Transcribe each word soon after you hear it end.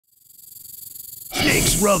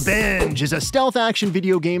Snake's Revenge is a stealth action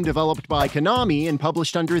video game developed by Konami and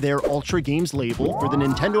published under their Ultra Games label for the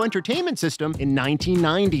Nintendo Entertainment System in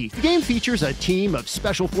 1990. The game features a team of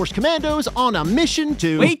Special Force commandos on a mission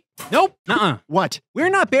to— Wait! Nope. Nuh-uh. What?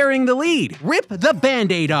 We're not burying the lead. Rip the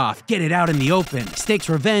Band-Aid off. Get it out in the open. Snake's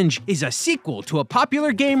Revenge is a sequel to a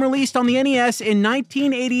popular game released on the NES in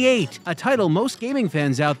 1988, a title most gaming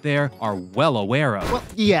fans out there are well aware of. Well,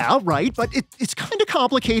 yeah, right, but it's kind of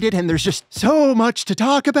complicated and there's just so much to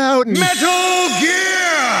talk about. Metal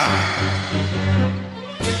Gear!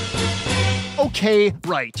 Okay,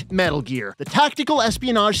 right, Metal Gear, the tactical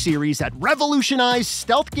espionage series that revolutionized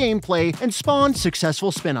stealth gameplay and spawned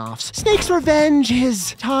successful spin-offs. Snake's Revenge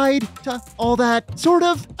is tied to all that, sort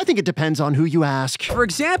of. I think it depends on who you ask. For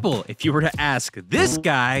example, if you were to ask this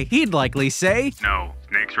guy, he'd likely say, no.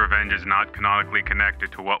 Snake's Revenge is not canonically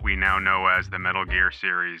connected to what we now know as the Metal Gear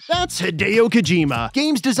series. That's Hideo Kojima,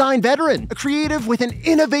 games design veteran, a creative with an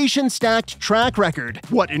innovation-stacked track record.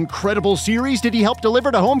 What incredible series did he help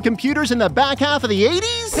deliver to home computers in the back half of the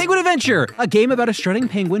 80s? Penguin Adventure, a game about a strutting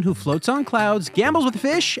penguin who floats on clouds, gambles with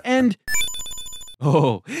fish, and—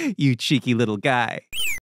 oh, you cheeky little guy.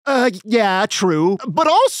 Yeah, true, but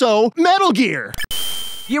also Metal Gear.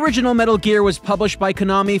 The original Metal Gear was published by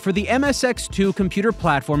Konami for the MSX2 computer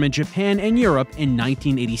platform in Japan and Europe in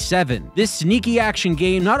 1987. This sneaky action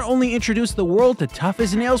game not only introduced the world to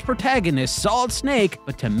tough-as-nails protagonist Solid Snake,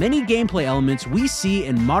 but to many gameplay elements we see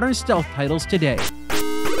in modern stealth titles today.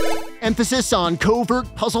 Emphasis on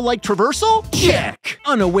covert puzzle-like traversal? Check!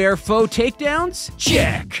 Unaware foe takedowns?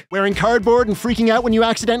 Check! Wearing cardboard and freaking out when you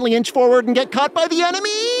accidentally inch forward and get caught by the enemy?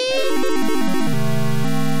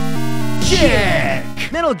 Check!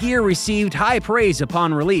 Metal Gear received high praise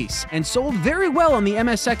upon release, and sold very well on the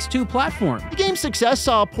MSX2 platform. The game's success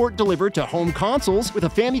saw a port delivered to home consoles, with a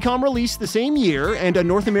Famicom release the same year and a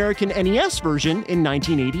North American NES version in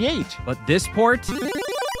 1988. But this port?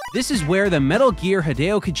 This is where the Metal Gear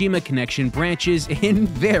Hideo Kojima connection branches in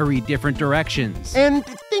very different directions. And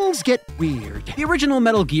things get weird. The original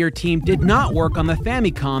Metal Gear team did not work on the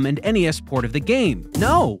Famicom and NES port of the game.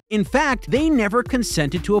 No, in fact, they never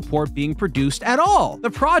consented to a port being produced at all.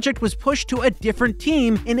 The project was pushed to a different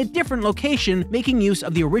team in a different location, making use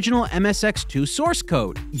of the original MSX2 source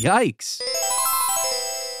code. Yikes.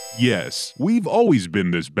 Yes, we've always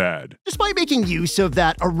been this bad. Despite making use of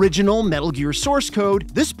that original Metal Gear source code,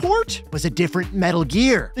 this port was a different Metal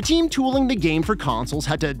Gear. The team tooling the game for consoles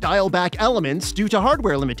had to dial back elements due to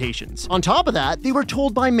hardware limitations. On top of that, they were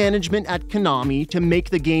told by management at Konami to make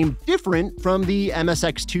the game different from the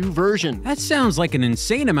MSX2 version. That sounds like an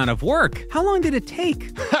insane amount of work. How long did it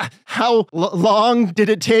take? How long did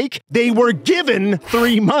it take? They were given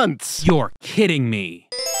 3 months. You're kidding me.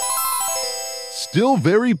 Still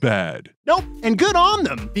very bad. Nope, and good on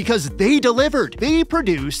them, because they delivered. They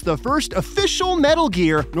produced the first official Metal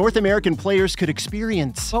Gear North American players could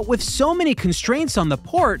experience. But with so many constraints on the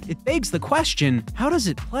port, it begs the question, how does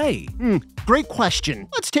it play? Great question.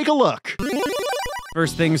 Let's take a look.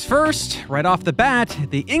 First things first, right off the bat,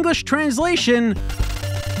 the English translation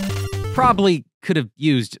probably could have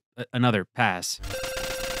used another pass.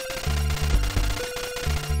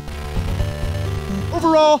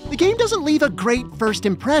 Overall, the game doesn't leave a great first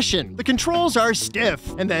impression. The controls are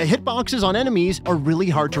stiff, and the hitboxes on enemies are really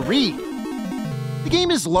hard to read. The game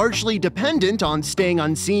is largely dependent on staying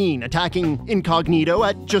unseen, attacking incognito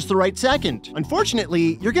at just the right second.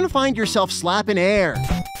 Unfortunately, you're gonna find yourself slapping air.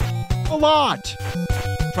 A lot.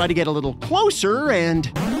 Try to get a little closer and—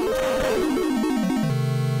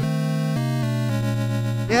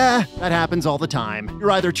 yeah, that happens all the time.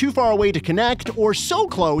 You're either too far away to connect, or so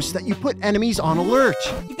close that you put enemies on alert.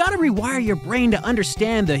 You gotta rewire your brain to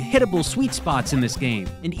understand the hittable sweet spots in this game.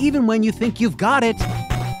 And even when you think you've got it,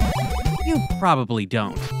 you probably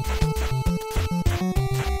don't.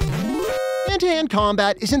 Hand-to-hand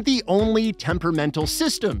combat isn't the only temperamental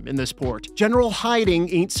system in this port. General hiding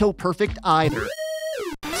ain't so perfect either.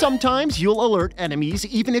 Sometimes you'll alert enemies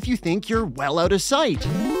even if you think you're well out of sight.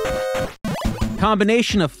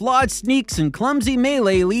 Combination of flawed sneaks and clumsy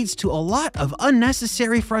melee leads to a lot of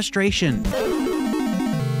unnecessary frustration.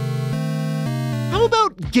 How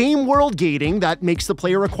about game world gating that makes the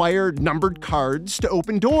player acquire numbered cards to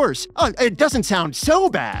open doors? It doesn't sound so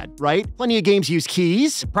bad, right? Plenty of games use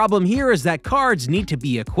keys. Problem here is that cards need to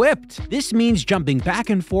be equipped. This means jumping back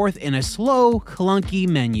and forth in a slow, clunky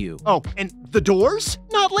menu. Oh, and The doors?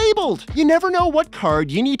 Not labeled. You never know what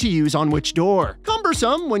card you need to use on which door.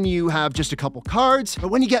 Cumbersome when you have just a couple cards, but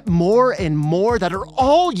when you get more and more that are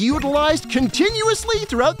all utilized continuously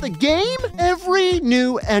throughout the game, every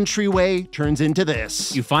new entryway turns into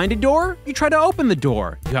this. You find a door, you try to open the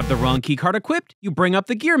door. You have the wrong keycard equipped, you bring up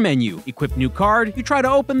the gear menu. Equip new card, you try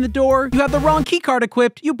to open the door. You have the wrong keycard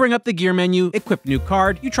equipped, you bring up the gear menu. Equip new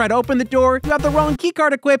card, you try to open the door. You have the wrong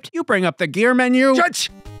keycard equipped, you bring up the gear menu.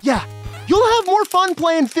 Judge! Yeah. You'll have more fun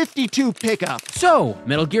playing 52 pickup. So,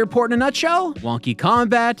 Metal Gear port in a nutshell? Wonky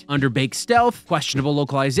combat, underbaked stealth, questionable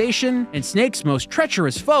localization, and Snake's most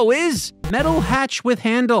treacherous foe is Metal Hatch with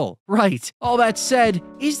Handle. Right. All that said,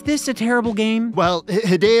 is this a terrible game? Well,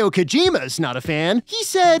 Hideo Kojima's not a fan. He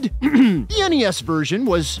said, the NES version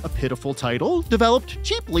was a pitiful title, developed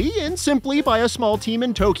cheaply and simply by a small team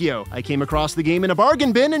in Tokyo. I came across the game in a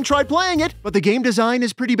bargain bin and tried playing it, but the game design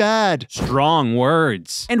is pretty bad. Strong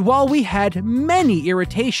words. And while we had many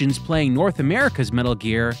irritations playing North America's Metal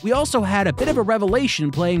Gear, we also had a bit of a revelation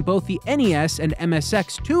playing both the NES and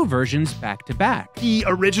MSX2 versions back to back. The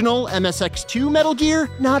original MSX2 Metal Gear?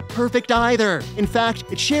 Not perfect either. In fact,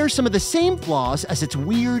 it shares some of the same flaws as its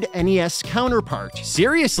weird NES counterpart.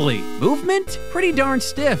 Seriously, movement? Pretty darn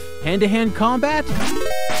stiff. Hand-to-hand combat?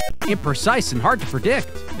 Imprecise and hard to predict.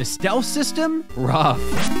 The stealth system? Rough.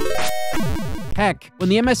 Heck, when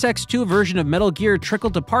the MSX2 version of Metal Gear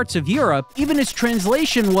trickled to parts of Europe, even its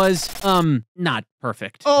translation was, not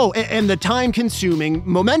perfect. Oh, and the time-consuming,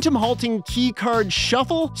 momentum-halting keycard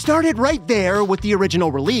shuffle started right there with the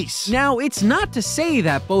original release. Now, it's not to say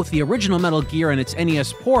that both the original Metal Gear and its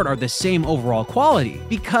NES port are the same overall quality,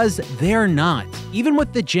 because they're not. Even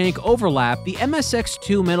with the jank overlap, the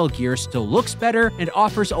MSX2 Metal Gear still looks better and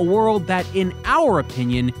offers a world that, in our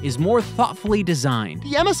opinion, is more thoughtfully designed.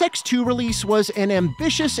 The MSX2 release was an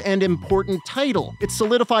ambitious and important title. It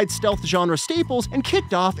solidified stealth genre staples and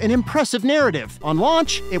kicked off an impressive narrative. On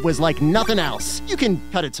launch, it was like nothing else. You can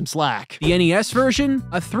cut it some slack. The NES version?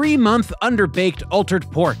 A 3-month underbaked altered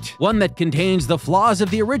port. One that contains the flaws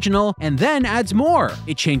of the original and then adds more.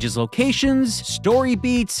 It changes locations, story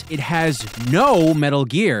beats, it has no Metal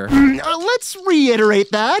Gear. Let's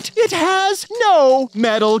reiterate that. It has no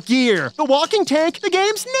Metal Gear. The walking tank the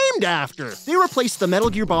game's named after. They replaced the Metal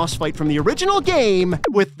Gear boss fight from the original game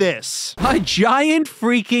with this. A giant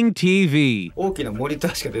freaking TV. 大きなモニタ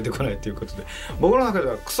ーしか出てこないということで、僕の中で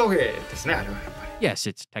はクソゲーですね、あれはやっぱり。Yes,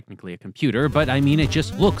 it's technically a computer, but I mean, it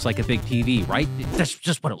just looks like a big TV, right? That's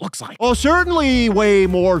just what it looks like. Oh, certainly way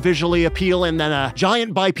more visually appealing than a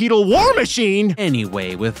giant bipedal war machine.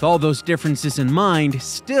 Anyway, with all those differences in mind,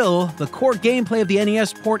 still, the core gameplay of the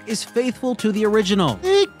NES port is faithful to the original.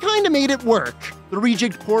 They kinda made it work. The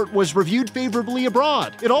rejigged port was reviewed favorably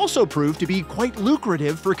abroad. It also proved to be quite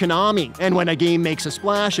lucrative for Konami. And when a game makes a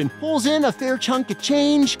splash and pulls in a fair chunk of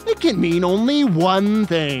change, it can mean only one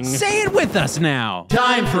thing. Say it with us now.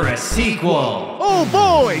 Time for a sequel. Oh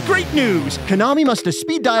boy, great news! Konami must have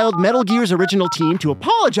speed-dialed Metal Gear's original team to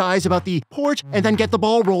apologize about the port and then get the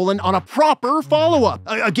ball rolling on a proper follow-up.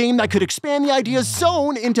 A game that could expand the ideas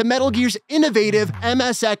sown into Metal Gear's innovative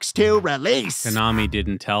MSX2 release. Konami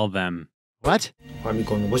didn't tell them. What? ファミ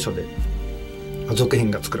コンの部署で続編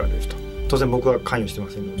が作られると。当然僕は関与してま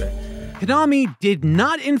せんので。Konami did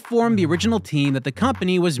not inform the original team that the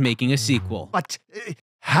company was making a sequel. But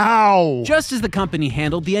how? Just as the company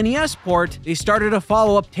handled the NES port, they started a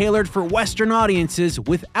follow-up tailored for Western audiences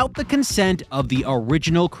without the consent of the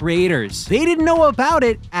original creators. They didn't know about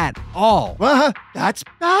it at all. That's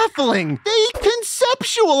baffling. They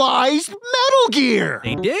conceptualized Metal Gear.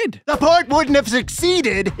 They did. The port wouldn't have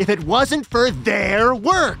succeeded if it wasn't for their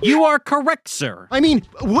work. You are correct, sir. I mean,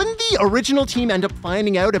 wouldn't the original team end up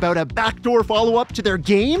finding out about a backdoor follow-up to their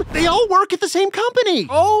game? They all work at the same company.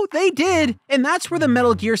 Oh, they did. And that's where the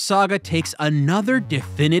Metal Gear saga takes another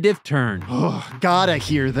definitive turn. Oh, gotta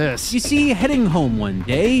hear this. You see, heading home one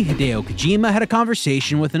day, Hideo Kojima had a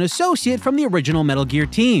conversation with an associate from the original Metal Gear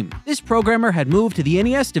team. This programmer had moved to the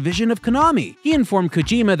NES division of Konami. He informed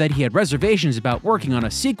Kojima that he had reservations about working on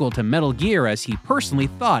a sequel to Metal Gear, as he personally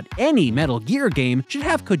thought any Metal Gear game should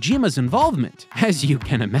have Kojima's involvement. As you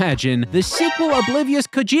can imagine, the sequel-oblivious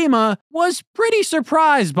Kojima was pretty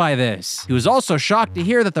surprised by this. He was also shocked to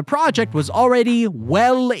hear that the project was already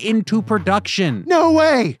well into production. No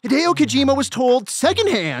way! Hideo Kojima was told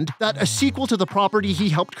secondhand that a sequel to the property he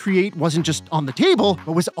helped create wasn't just on the table,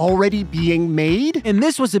 but was already being made? And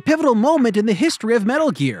this was a pivotal moment in the history of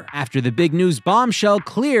Metal Gear. After the big news bombshell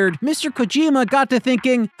cleared, Mr. Kojima got to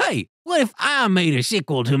thinking, hey, what if I made a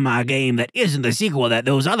sequel to my game that isn't the sequel that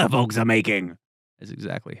those other folks are making? That's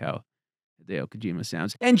exactly how Hideo Kojima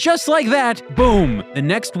sounds. And just like that, boom! The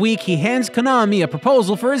next week, he hands Konami a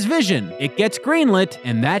proposal for his vision. It gets greenlit,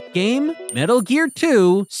 and that game? Metal Gear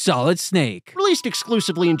 2 Solid Snake. Released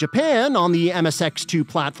exclusively in Japan on the MSX2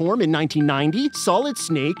 platform in 1990, Solid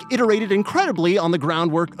Snake iterated incredibly on the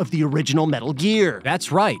groundwork of the original Metal Gear.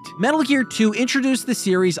 That's right. Metal Gear 2 introduced the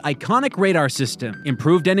series' iconic radar system,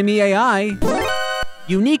 improved enemy AI,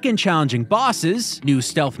 unique and challenging bosses, new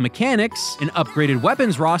stealth mechanics, an upgraded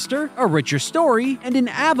weapons roster, a richer story, and an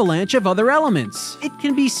avalanche of other elements. It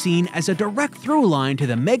can be seen as a direct through line to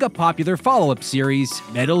the mega popular follow-up series,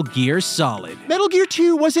 Metal Gear Solid. Metal Gear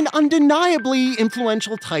 2 was an undeniably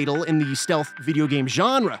influential title in the stealth video game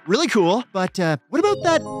genre. Really cool, but what about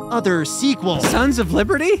that other sequel? Sons of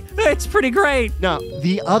Liberty? It's pretty great. No,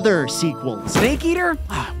 the other sequel. Snake Eater?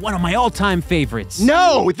 One of my all-time favorites.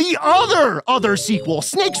 No, the other sequel.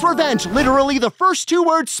 Snake's Revenge, literally the first 2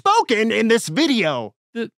 words spoken in this video.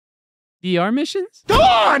 VR missions? Come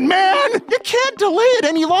on, man! You can't delay it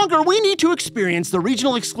any longer. We need to experience the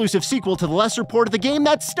regional exclusive sequel to the lesser port of the game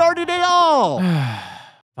that started it all.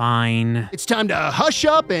 Fine. It's time to hush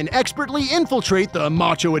up and expertly infiltrate the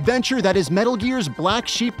macho adventure that is Metal Gear's Black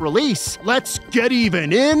Sheep release. Let's get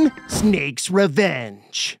even in Snake's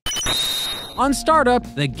Revenge. On startup,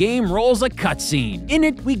 the game rolls a cutscene. In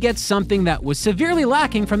it, we get something that was severely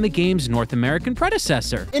lacking from the game's North American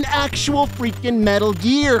predecessor. An actual freaking Metal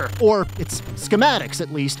Gear, or its schematics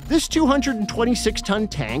at least. This 226-ton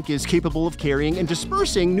tank is capable of carrying and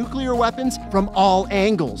dispersing nuclear weapons from all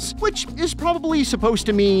angles, which is probably supposed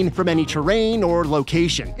to mean from any terrain or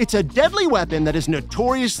location. It's a deadly weapon that is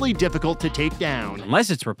notoriously difficult to take down. Unless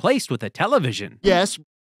it's replaced with a television. Yes,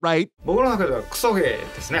 right. 僕の中ではクソゲ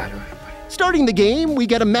ーですね、あれはやっぱり。 Starting the game, we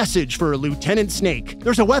get a message for Lieutenant Snake.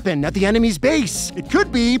 There's a weapon at the enemy's base. It could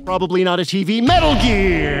be, probably not a TV, Metal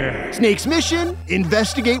Gear! Snake's mission?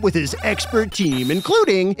 Investigate with his expert team,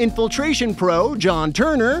 including infiltration pro John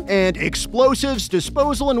Turner and explosives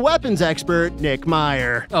disposal and weapons expert Nick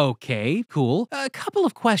Meyer. Okay, cool. A couple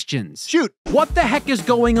of questions. Shoot. What the heck is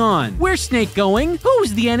going on? Where's Snake going?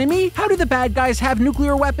 Who's the enemy? How do the bad guys have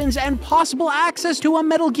nuclear weapons and possible access to a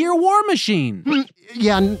Metal Gear war machine?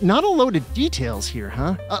 Yeah, not a load of details here,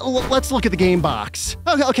 huh? Let's look at the game box.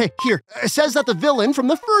 Okay, here. It says that the villain from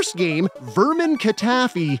the first game, Vermin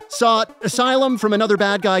Katafi, sought asylum from another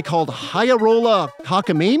bad guy called Hayarola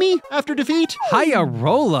Kakamami after defeat.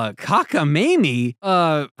 Hayarola Kakamami?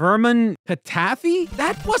 Vermin Katafi?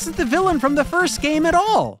 That wasn't the villain from the first game at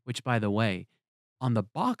all. Which, by the way, on the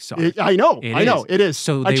box art. I know, it is.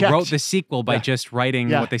 So they wrote the sequel by just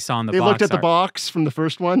writing what they saw in the box art. They looked at the box from the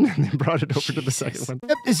first one and then brought it over to the second one.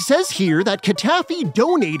 It says here that Katafi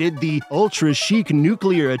donated the ultra-chic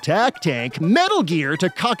nuclear attack tank Metal Gear to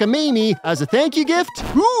Kakamami as a thank you gift.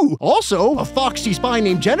 Ooh, also, a foxy spy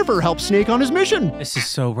named Jennifer helped Snake on his mission. This is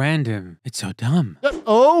so random. It's so dumb.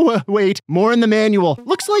 Wait, more in the manual.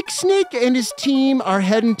 Looks like Snake and his team are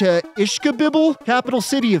heading to Ishkabibble, capital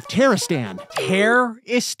city of Terristan. Terristan?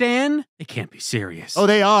 It can't be serious. Oh,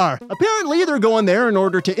 they are. Apparently, they're going there in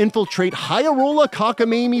order to infiltrate Hayarola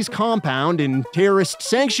Kakamami's compound in terrorist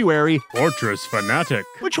sanctuary, Fortress Fanatic.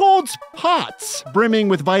 which holds pots brimming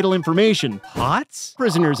with vital information. Pots?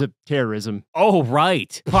 Prisoners of terrorism. Oh,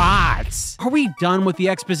 right. Pots. Are we done with the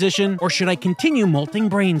exposition, or should I continue molting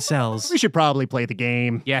brain cells? We should probably play the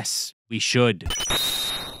game. Yes, we should.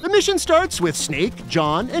 The mission starts with Snake,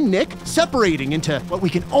 John, and Nick separating into what we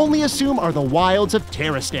can only assume are the wilds of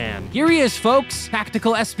Terristan. Here he is, folks.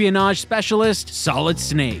 Tactical espionage specialist, Solid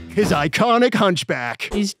Snake. His iconic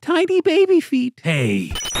hunchback. His tiny baby feet.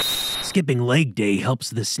 Hey. Skipping leg day helps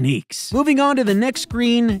the sneaks. Moving on to the next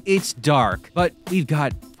screen, it's dark, but we've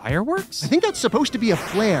got fireworks? I think that's supposed to be a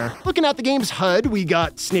flare. Looking at the game's HUD, we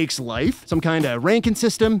got Snake's life, some kind of ranking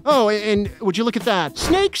system. Oh, and would you look at that?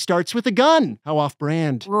 Snake starts with a gun. How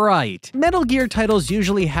off-brand. Right. Metal Gear titles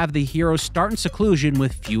usually have the hero start in seclusion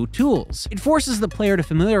with few tools. It forces the player to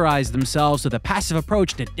familiarize themselves with a passive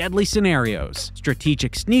approach to deadly scenarios.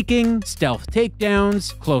 Strategic sneaking, stealth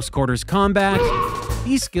takedowns, close quarters combat.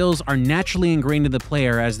 These skills are naturally ingrained in the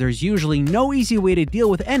player as there's usually no easy way to deal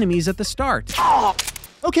with enemies at the start.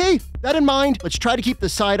 Okay, that in mind, let's try to keep the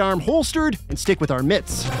sidearm holstered and stick with our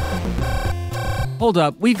mitts. Hold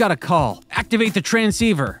up, we've got a call. Activate the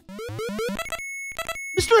transceiver.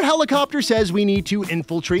 Mr. Helicopter says we need to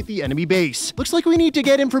infiltrate the enemy base. Looks like we need to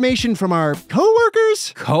get information from our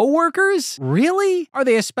co-workers? Co-workers? Really? Are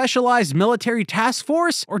they a specialized military task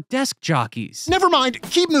force or desk jockeys? Never mind,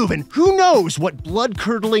 keep moving. Who knows what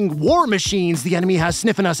blood-curdling war machines the enemy has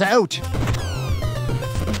sniffing us out?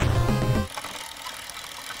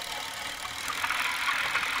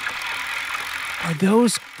 Are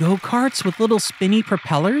those go-karts with little spinny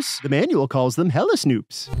propellers? The manual calls them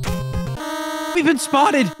Heli-Snoops. We've been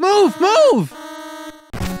spotted! Move! Move!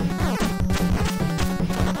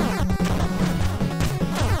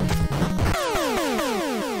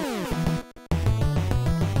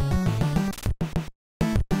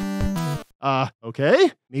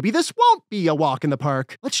 Okay. Maybe this won't be a walk in the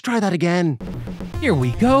park. Let's try that again. Here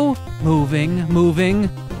we go. Moving, moving.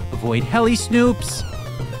 Avoid Heli-Snoops.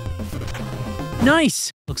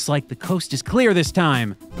 Nice! Looks like the coast is clear this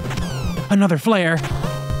time. Another flare.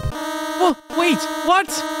 Oh, wait, what?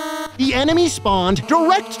 The enemy spawned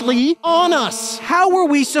directly on us. How were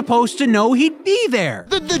we supposed to know he'd be there?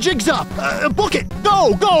 The jig's up. Book it.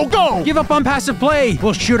 Go, go, go. Give up on passive play.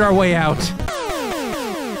 We'll shoot our way out.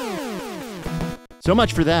 So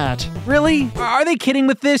much for that. Really? Are they kidding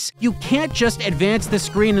with this? You can't just advance the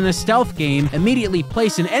screen in a stealth game, immediately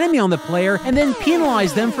place an enemy on the player, and then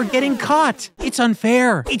penalize them for getting caught. It's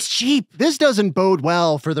unfair. It's cheap. This doesn't bode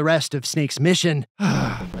well for the rest of Snake's mission.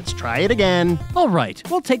 Let's try it again. All right,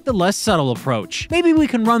 we'll take the less subtle approach. Maybe we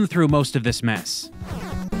can run through most of this mess.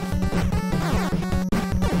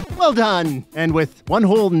 Well done. And with one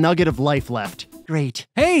whole nugget of life left. Great.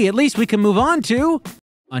 Hey, at least we can move on to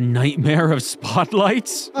a nightmare of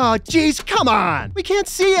spotlights? Oh, geez, come on! We can't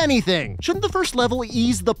see anything! Shouldn't the first level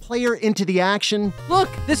ease the player into the action? Look,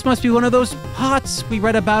 this must be one of those pots we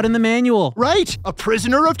read about in the manual. Right! A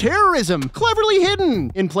prisoner of terrorism, cleverly hidden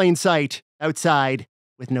in plain sight, outside,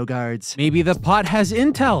 with no guards. Maybe the pot has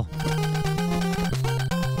intel.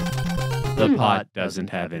 The pot doesn't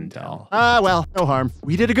have intel. Well, no harm.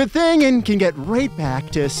 We did a good thing and can get right back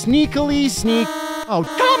to sneakily sneak. Oh,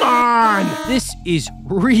 come on! This is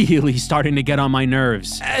really starting to get on my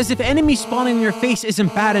nerves. As if enemy spawning in your face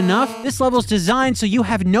isn't bad enough, this level's designed so you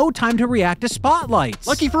have no time to react to spotlights.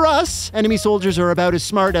 Lucky for us, enemy soldiers are about as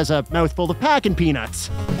smart as a mouthful of packin' peanuts.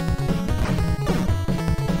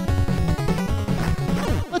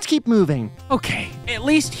 Let's keep moving. Okay, at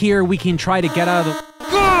least here we can try to get out of the...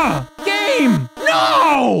 Ugh! Game!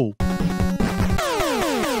 No!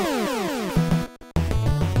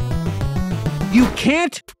 You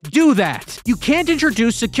can't do that. You can't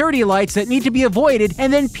introduce security lights that need to be avoided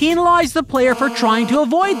and then penalize the player for trying to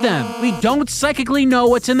avoid them. We don't psychically know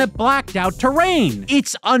what's in the blacked out terrain.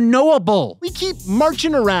 It's unknowable. We keep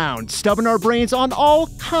marching around, stubbing our brains on all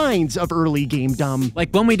kinds of early game dumb.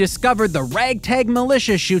 Like when we discovered the ragtag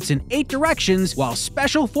militia shoots in 8 directions while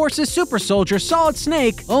Special Forces Super Soldier Solid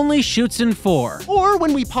Snake only shoots in 4. Or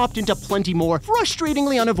when we popped into plenty more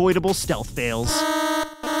frustratingly unavoidable stealth fails.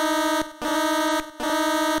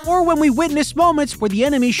 Or when we witness moments where the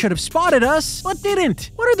enemy should have spotted us, but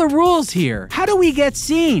didn't. What are the rules here? How do we get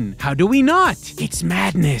seen? How do we not? It's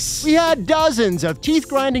madness. We had dozens of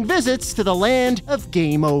teeth-grinding visits to the land of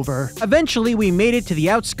game over. Eventually, we made it to the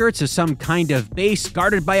outskirts of some kind of base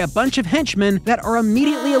guarded by a bunch of henchmen that are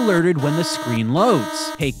immediately alerted when the screen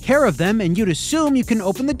loads. Take care of them and you'd assume you can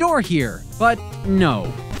open the door here. But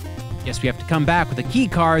no. Guess we have to come back with a key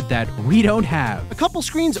card that we don't have. A couple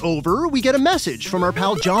screens over, we get a message from our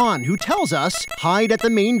pal John, who tells us, hide at the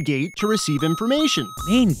main gate to receive information.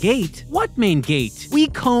 Main gate? What main gate? We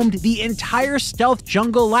combed the entire stealth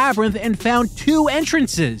jungle labyrinth and found 2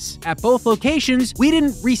 entrances. At both locations, we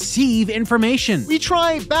didn't receive information. We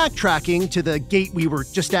try backtracking to the gate we were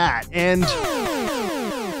just at, and...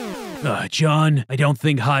 John, I don't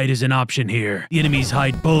think hide is an option here. The enemies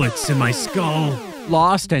hide bullets in my skull.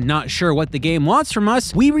 Lost and not sure what the game wants from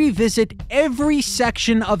us, we revisit every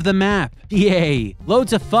section of the map. Yay!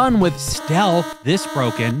 Loads of fun with stealth this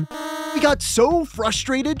broken. We got so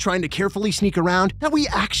frustrated trying to carefully sneak around that we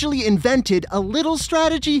actually invented a little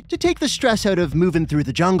strategy to take the stress out of moving through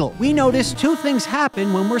the jungle. We noticed 2 things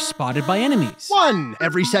happen when we're spotted by enemies. 1,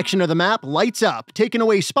 every section of the map lights up, taking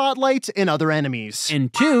away spotlights and other enemies.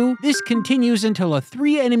 And 2, this continues until a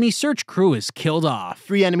 3-enemy search crew is killed off.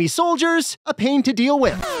 3 enemy soldiers, a pain to deal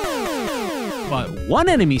with. But 1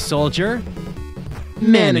 enemy soldier,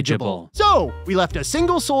 manageable. So, we left a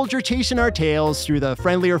single soldier chasing our tails through the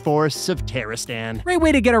friendlier forests of Terristan. Great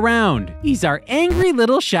way to get around. He's our angry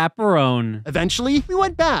little chaperone. Eventually, we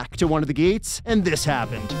went back to one of the gates, and this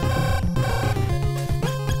happened.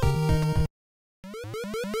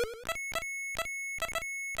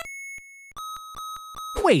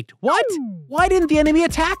 Wait, what? Why didn't the enemy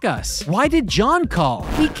attack us? Why did John call?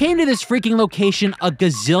 We came to this freaking location a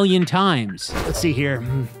gazillion times. Let's see here.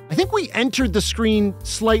 I think we entered the screen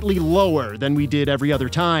slightly lower than we did every other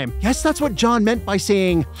time. Guess that's what John meant by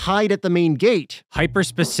saying hide at the main gate.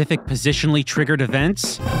 Hyper-specific positionally triggered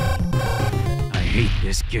events? I hate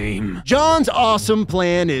this game. John's awesome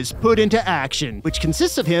plan is put into action, which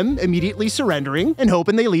consists of him immediately surrendering and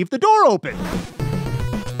hoping they leave the door open.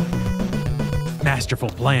 Masterful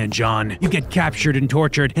plan, John. You get captured and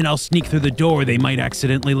tortured, and I'll sneak through the door they might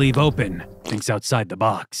accidentally leave open. Thinks outside the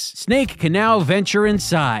box. Snake can now venture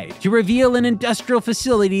inside to reveal an industrial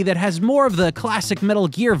facility that has more of the classic Metal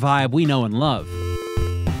Gear vibe we know and love.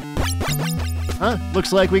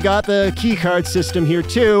 Looks like we got the keycard system here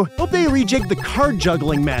too. Hope they rejigged the card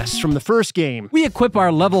juggling mess from the first game. We equip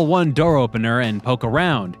our level 1 door opener and poke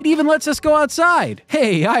around. It even lets us go outside.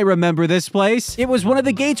 Hey, I remember this place. It was one of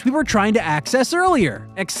the gates we were trying to access earlier.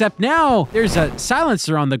 Except now, there's a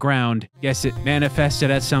silencer on the ground. Guess it manifested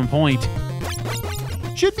at some point.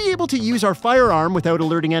 Should be able to use our firearm without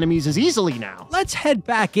alerting enemies as easily now. Let's head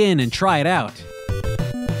back in and try it out.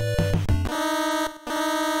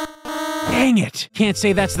 Dang it! Can't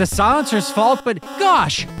say that's the silencer's fault, but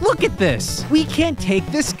gosh, look at this! We can't take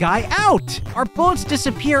this guy out! Our bullets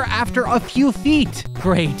disappear after a few feet.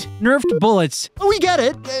 Great. Nerfed bullets. Oh, we get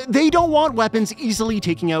it. They don't want weapons easily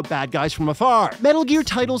taking out bad guys from afar. Metal Gear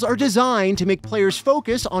titles are designed to make players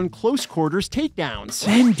focus on close quarters takedowns.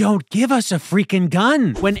 Then don't give us a freaking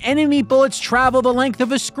gun! When enemy bullets travel the length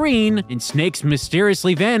of a screen and snakes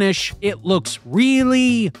mysteriously vanish, it looks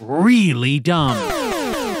really, really dumb.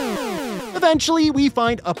 Eventually, we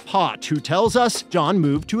find a pot who tells us John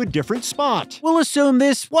moved to a different spot. We'll assume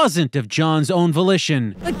this wasn't of John's own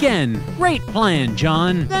volition. Again, great plan,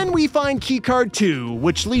 John. Then we find keycard 2,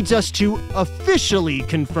 which leads us to officially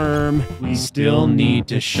confirm We still need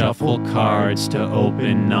to shuffle cards to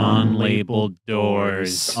open non-labeled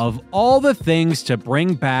doors. Of all the things to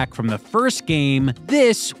bring back from the first game,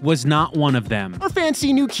 this was not one of them. our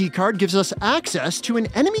fancy new keycard gives us access to an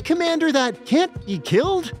enemy commander that can't be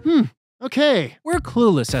killed? Okay. We're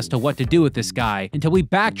clueless as to what to do with this guy until we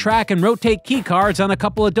backtrack and rotate keycards on a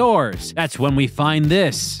couple of doors. That's when we find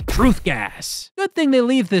this. Truth gas. Good thing they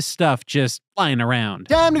leave this stuff just flying around.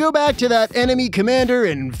 Time to go back to that enemy commander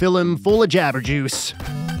and fill him full of jabber juice.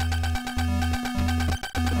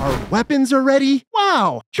 Our weapons are ready?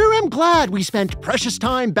 Wow! Sure am glad we spent precious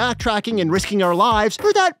time backtracking and risking our lives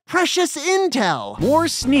for that precious intel. More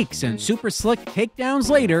sneaks and super slick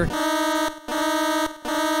takedowns later.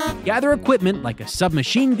 Gather equipment like a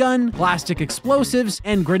submachine gun, plastic explosives,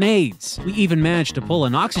 and grenades. We even managed to pull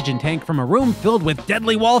an oxygen tank from a room filled with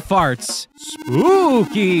deadly wall farts.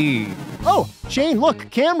 Spooky! Oh, Shane, look,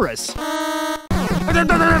 cameras.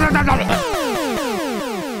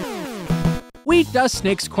 We dust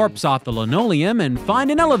Snake's corpse off the linoleum and find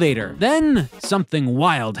an elevator. Then, something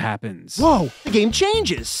wild happens. Whoa, the game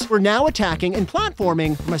changes. We're now attacking and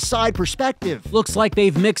platforming from a side perspective. Looks like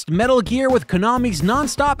they've mixed Metal Gear with Konami's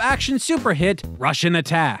non-stop action super hit, Russian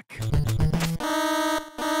Attack.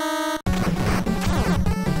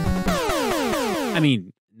 I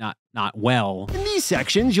mean, not well. In these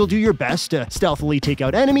sections, you'll do your best to stealthily take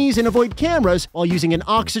out enemies and avoid cameras while using an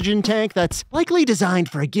oxygen tank that's likely designed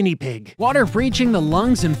for a guinea pig. Water breaching the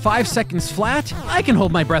lungs in 5 seconds flat? I can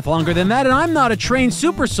hold my breath longer than that, and I'm not a trained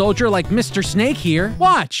super soldier like Mr. Snake here.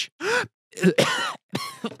 Watch!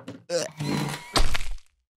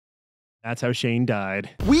 That's how Shane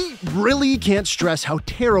died. We really can't stress how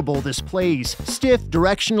terrible this plays. Stiff,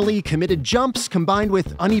 directionally committed jumps combined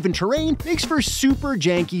with uneven terrain makes for super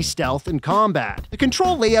janky stealth and combat. The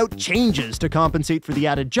control layout changes to compensate for the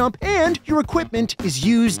added jump, and your equipment is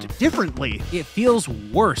used differently. It feels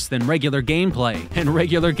worse than regular gameplay, and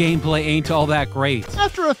regular gameplay ain't all that great.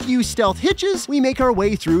 After a few stealth hitches, we make our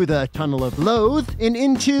way through the Tunnel of Loathe and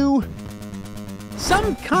into...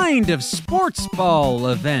 some kind of sports ball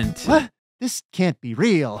event. What? This can't be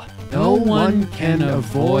real. No one can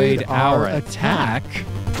avoid our attack.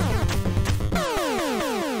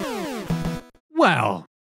 Well,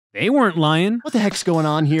 they weren't lying. What the heck's going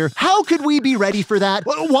on here? How could we be ready for that?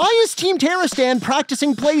 Why is Team Terrastan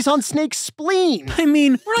practicing plays on Snake's spleen? I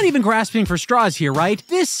mean, we're not even grasping for straws here, right?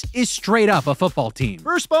 This is straight up a football team.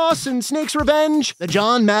 First boss and Snake's Revenge, the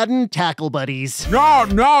John Madden Tackle Buddies.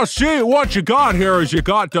 No, see, what you got here is you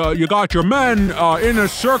got your men in a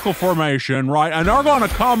circle formation, right? And they're gonna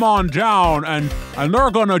come on down and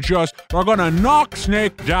they're gonna knock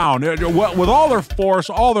Snake down with all their force,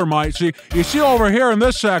 all their might. See, you see over here in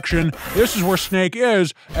this section, direction. This is where Snake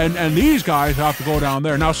is, and these guys have to go down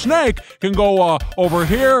there. Now, Snake can go over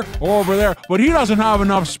here or over there, but he doesn't have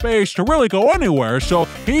enough space to really go anywhere, so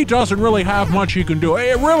he doesn't really have much he can do.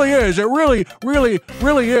 It really is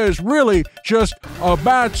just a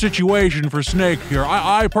bad situation for Snake here.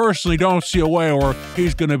 I personally don't see a way where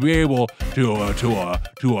he's going to be able to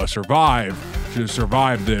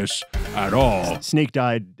survive this at all. Snake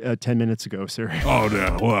died 10 minutes ago, sir. Oh,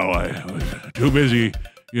 no. Well, I was too busy,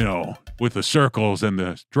 with the circles and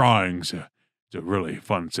the drawings. It's a really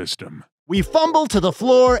fun system. We fumble to the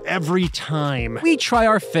floor every time. We try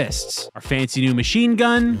our fists, our fancy new machine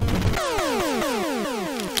gun.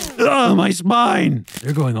 Ugh, my spine!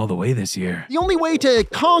 They're going all the way this year. The only way to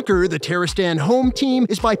conquer the Terroristan home team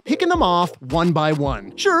is by picking them off one by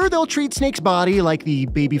one. Sure, they'll treat Snake's body like the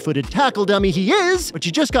baby-footed tackle dummy he is, but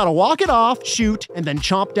you just gotta walk it off, shoot, and then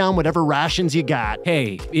chomp down whatever rations you got.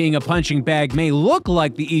 Hey, being a punching bag may look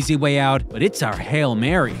like the easy way out, but it's our Hail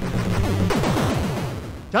Mary.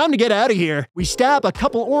 Time to get out of here. We stab a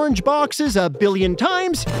couple orange boxes a billion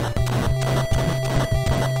times.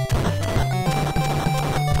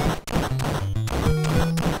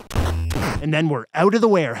 And then we're out of the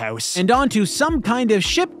warehouse. And onto some kind of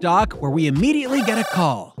ship dock where we immediately get a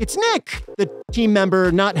call. It's Nick, the team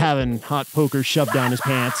member not having hot poker shoved down his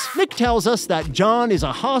pants. Nick tells us that John is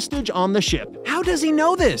a hostage on the ship. How does he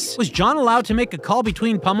know this? Was John allowed to make a call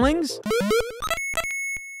between pummelings?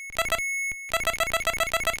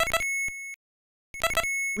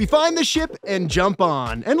 We find the ship and jump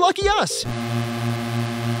on, and lucky us.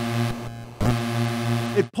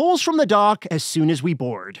 It pulls from the dock as soon as we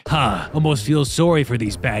board. Almost feel sorry for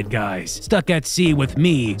these bad guys. Stuck at sea with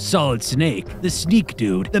me, Solid Snake, the sneak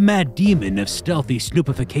dude, the mad demon of stealthy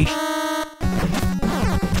snoopification.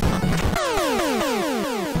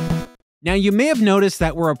 Now, you may have noticed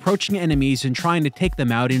that we're approaching enemies and trying to take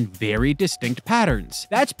them out in very distinct patterns.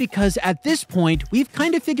 That's because at this point, we've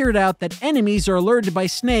kind of figured out that enemies are alerted by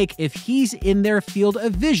Snake if he's in their field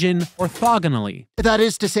of vision orthogonally. That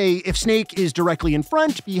is to say, if Snake is directly in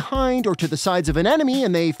front, behind, or to the sides of an enemy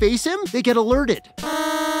and they face him, they get alerted.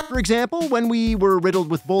 For example, when we were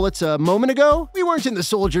riddled with bullets a moment ago, we weren't in the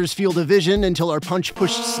soldier's field of vision until our punch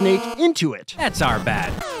pushed Snake into it. That's our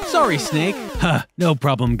bad. Sorry, Snake. No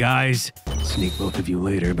problem, guys. Sneak both of you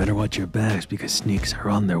later. Better watch your backs because sneaks are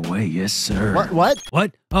on their way. Yes, sir. What?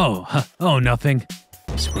 What? Oh, nothing.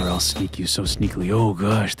 I swear I'll sneak you so sneakily. Oh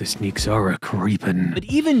gosh, the sneaks are a-creepin'. But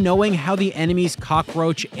even knowing how the enemy's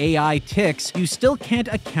cockroach AI ticks, you still can't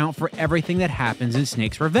account for everything that happens in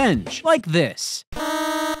Snake's Revenge. Like this.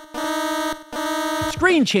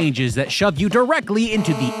 Screen changes that shove you directly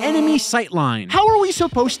into the enemy sightline. How are we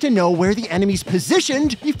supposed to know where the enemy's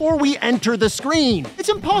positioned before we enter the screen? It's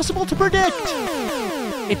impossible to predict.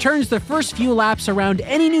 It turns the first few laps around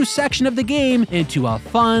any new section of the game into a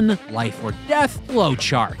fun, life or death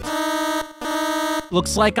flowchart.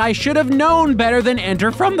 Looks like I should have known better than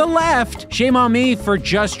enter from the left. Shame on me for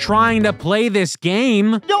just trying to play this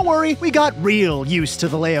game. Don't worry, we got real used to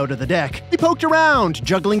the layout of the deck. We poked around,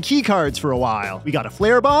 juggling keycards for a while. We got a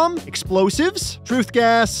flare bomb, explosives, truth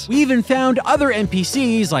gas. We even found other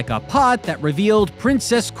NPCs like a pot that revealed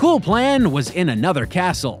Princess Cool Plan was in another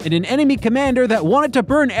castle, and an enemy commander that wanted to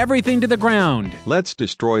burn everything to the ground. Let's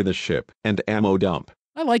destroy the ship and ammo dump.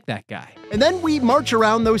 I like that guy. And then we march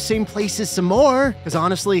around those same places some more, because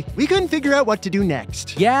honestly, we couldn't figure out what to do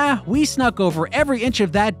next. Yeah, we snuck over every inch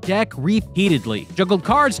of that deck repeatedly. Juggled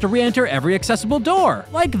cards to re-enter every accessible door,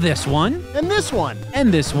 like this one. And this one.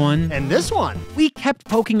 And this one. And this one. We kept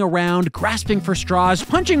poking around, grasping for straws,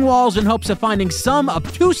 punching walls in hopes of finding some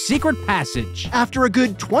obtuse secret passage. After a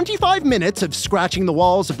good 25 minutes of scratching the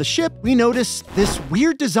walls of the ship, we noticed this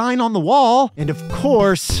weird design on the wall, and of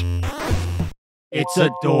course, it's a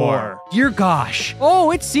door. Dear gosh.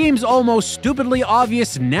 Oh, it seems almost stupidly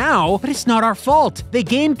obvious now, but it's not our fault. The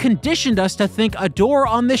game conditioned us to think a door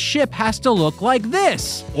on this ship has to look like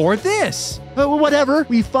this, or this. Whatever,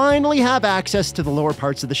 we finally have access to the lower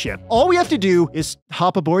parts of the ship. All we have to do is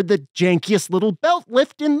hop aboard the jankiest little belt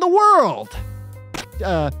lift in the world.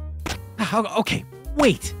 Okay,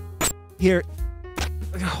 wait. Here.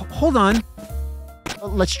 Hold on.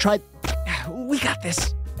 Let's try. We got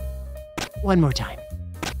this. One more time.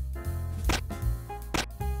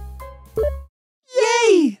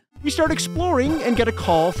 Yay! We start exploring and get a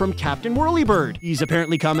call from Captain Whirlybird. He's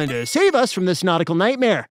apparently coming to save us from this nautical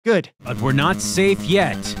nightmare. Good. But we're not safe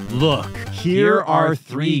yet. Look, here are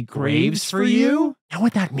 3 graves for you. Know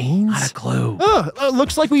what that means? Not a clue.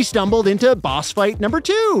 Looks like we stumbled into boss fight number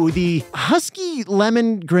 2, the husky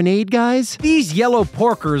lemon grenade guys. These yellow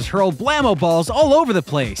porkers hurl blammo balls all over the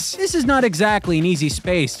place. This is not exactly an easy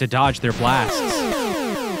space to dodge their blasts.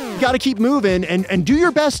 You gotta keep moving and do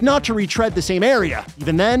your best not to retread the same area.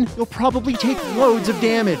 Even then, you'll probably take loads of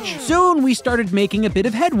damage. Soon, we started making a bit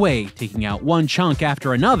of headway, taking out one chunk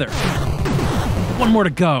after another. One more to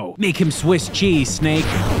go. Make him Swiss cheese, Snake.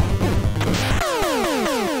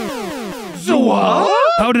 What?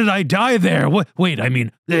 How did I die there? Wait, I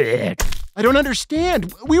mean... I don't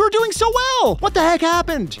understand. We were doing so well. What the heck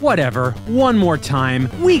happened? Whatever. One more time.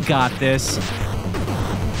 We got this.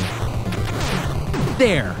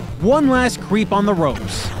 There. One last creep on the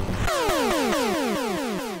ropes.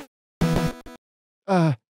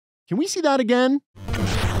 Can we see that again?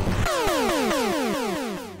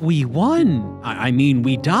 We won. I mean,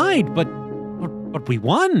 we died, but we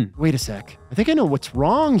won. Wait a sec. I think I know what's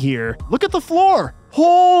wrong here. Look at the floor.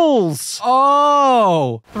 Holes!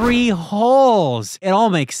 Oh, 3 holes. It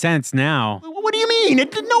all makes sense now. What do you mean?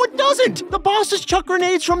 No, it doesn't! The bosses chuck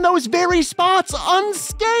grenades from those very spots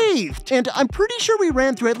unscathed! And I'm pretty sure we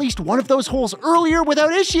ran through at least one of those holes earlier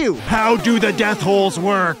without issue. How do the death holes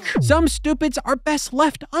work? Some stupids are best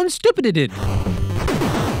left unstupided.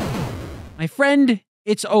 My friend,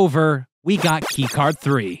 it's over. We got keycard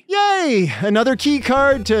 3. Yay! Another key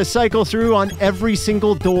card to cycle through on every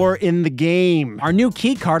single door in the game. Our new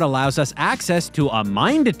keycard allows us access to a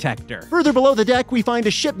mine detector. Further below the deck, we find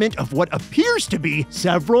a shipment of what appears to be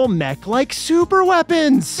several mech-like super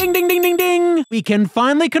weapons. Ding, ding, ding, ding, ding! We can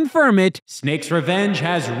finally confirm it. Snake's Revenge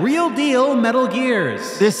has real deal Metal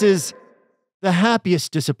Gears. This is the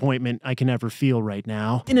happiest disappointment I can ever feel right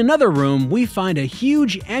now. In another room, we find a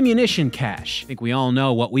huge ammunition cache. I think we all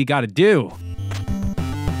know what we gotta do.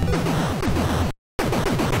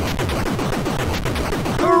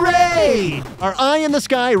 Hooray! Our eye in the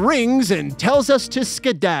sky rings and tells us to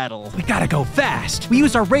skedaddle. We gotta go fast. We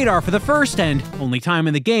use our radar for the first and only time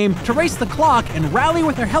in the game to race the clock and rally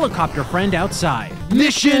with our helicopter friend outside.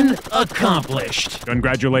 Mission accomplished.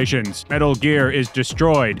 Congratulations, Metal Gear is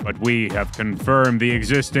destroyed, but we have confirmed the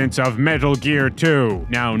existence of Metal Gear 2.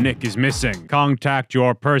 Now Nick is missing. Contact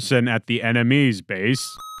your person at the enemy's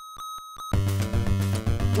base.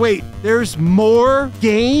 Wait, there's more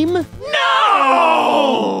game? No!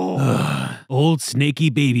 Old snaky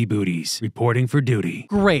baby booties reporting for duty.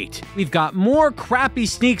 Great. We've got more crappy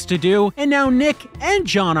sneaks to do, and now Nick and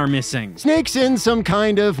John are missing. Snake's in some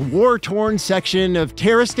kind of war-torn section of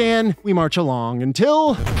Terristan. We march along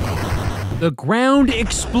until... the ground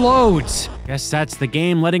explodes. Guess that's the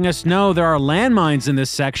game letting us know there are landmines in this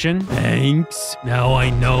section. Thanks. Now I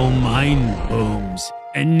know mine booms.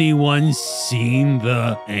 Anyone seen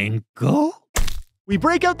the ankle? We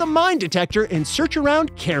break out the mine detector and search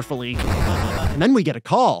around carefully. And then we get a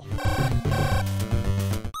call.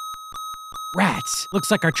 Rats. Looks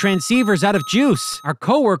like our transceiver's out of juice. Our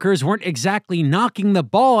coworkers weren't exactly knocking the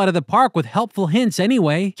ball out of the park with helpful hints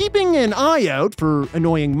anyway. Keeping an eye out for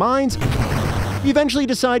annoying mines, we eventually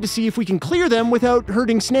decide to see if we can clear them without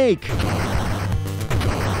hurting Snake.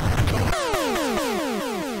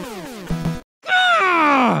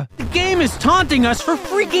 The game is taunting us for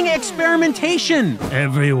freaking experimentation.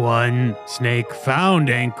 Everyone, Snake found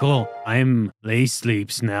ankle. I'm lay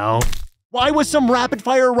sleeps now. Why was some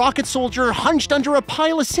rapid-fire rocket soldier hunched under a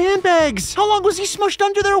pile of sandbags? How long was he smushed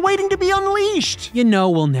under there waiting to be unleashed? You know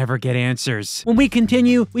we'll never get answers. When we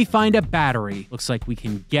continue, we find a battery. Looks like we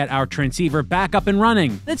can get our transceiver back up and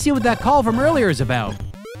running. Let's see what that call from earlier is about.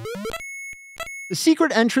 The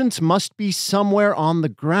secret entrance must be somewhere on the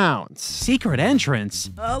grounds. Secret entrance?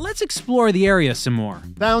 Let's explore the area some more.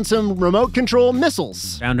 Found some remote control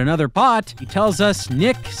missiles. Found another pot. He tells us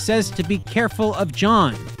Nick says to be careful of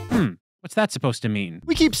John. What's that supposed to mean?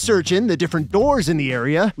 We keep searching the different doors in the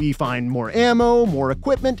area. We find more ammo, more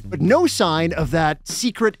equipment, but no sign of that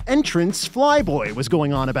secret entrance Flyboy was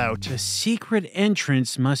going on about. The secret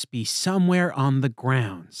entrance must be somewhere on the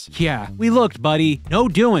grounds. Yeah, we looked, buddy. No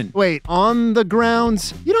doing. Wait, on the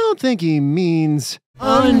grounds? You don't think he means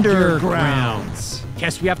undergrounds?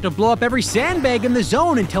 Guess we have to blow up every sandbag in the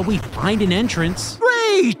zone until we find an entrance.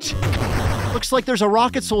 Great! Looks like there's a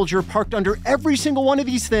rocket soldier parked under every single one of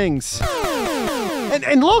these things.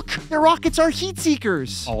 And look, their rockets are heat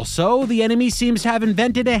seekers. Also, the enemy seems to have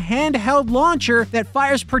invented a handheld launcher that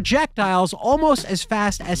fires projectiles almost as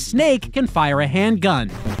fast as Snake can fire a handgun.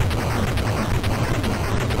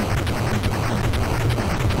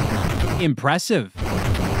 Impressive.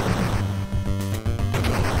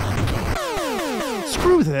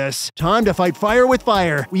 Screw this. Time to fight fire with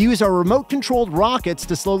fire. We use our remote-controlled rockets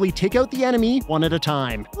to slowly take out the enemy one at a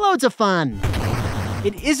time. Loads of fun.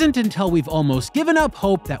 It isn't until we've almost given up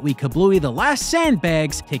hope that we kablooey the last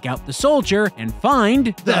sandbags, take out the soldier, and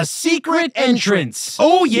find The secret entrance.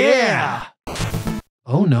 Oh yeah!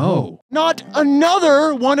 Oh no. Not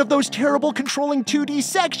another one of those terrible controlling 2D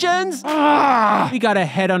sections! We gotta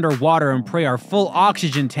head underwater and pray our full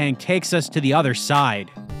oxygen tank takes us to the other side.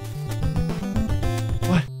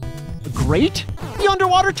 What? A grate? The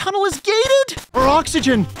underwater tunnel is gated? Our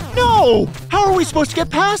oxygen? No! How are we supposed to get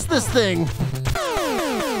past this thing?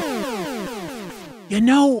 You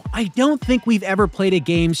know, I don't think we've ever played a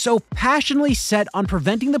game so passionately set on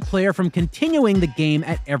preventing the player from continuing the game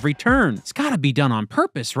at every turn. It's gotta be done on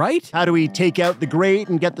purpose, right? How do we take out the grate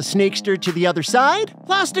and get the snakester to the other side?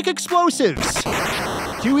 Plastic explosives.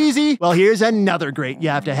 Too easy? Well, here's another grate you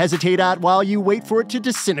have to hesitate at while you wait for it to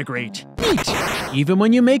disintegrate. Neat. Even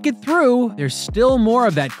when you make it through, there's still more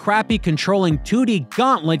of that crappy controlling 2D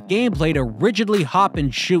gauntlet gameplay to rigidly hop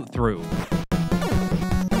and shoot through.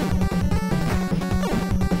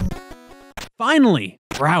 Finally,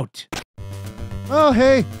 we're out. Oh,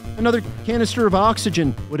 hey, another canister of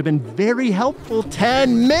oxygen. Would have been very helpful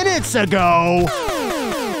 10 minutes ago.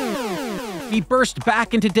 We burst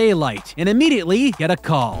back into daylight and immediately get a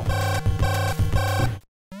call.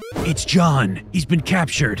 It's John. He's been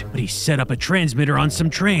captured, but he set up a transmitter on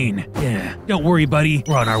some train. Yeah, don't worry, buddy.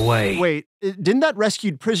 We're on our way. Wait, didn't that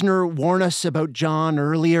rescued prisoner warn us about John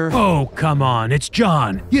earlier? Oh, come on. It's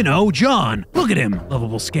John. You know, John. Look at him,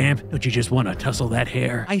 lovable scamp. Don't you just want to tussle that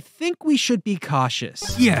hair? I think we should be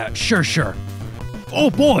cautious. Yeah, sure. Oh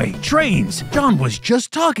boy, trains! John was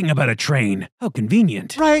just talking about a train. How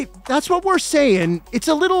convenient. Right, that's what we're saying. It's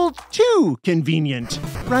a little too convenient,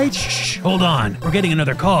 right? Shh, hold on. We're getting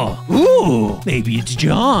another call. Ooh, maybe it's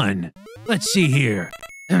John. Let's see here.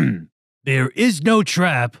 There is no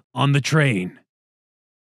trap on the train.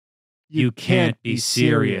 You can't be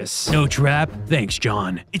serious. No trap? Thanks,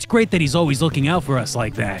 John. It's great that he's always looking out for us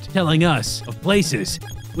like that, telling us of places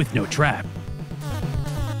with no trap.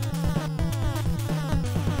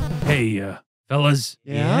 Hey, fellas.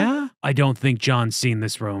 Yeah? I don't think John's seen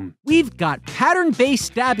this room. We've got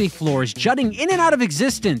pattern-based stabby floors jutting in and out of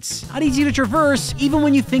existence. Not easy to traverse, even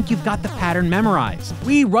when you think you've got the pattern memorized.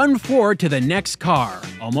 We run forward to the next car.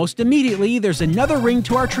 Almost immediately, there's another ring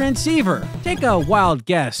to our transceiver. Take a wild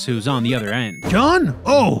guess who's on the other end. John?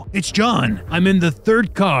 Oh, it's John. I'm in the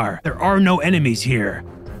third car. There are no enemies here.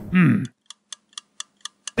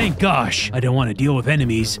 Thank gosh, I don't want to deal with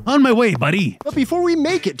enemies. On my way, buddy. But before we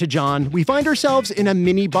make it to John, we find ourselves in a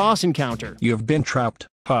mini boss encounter. You have been trapped.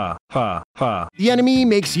 Ha, ha, ha. The enemy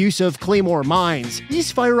makes use of claymore mines.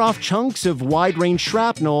 These fire off chunks of wide-range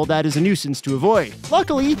shrapnel that is a nuisance to avoid.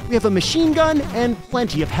 Luckily, we have a machine gun and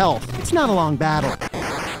plenty of health. It's not a long battle.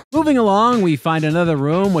 Moving along, we find another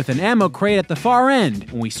room with an ammo crate at the far end.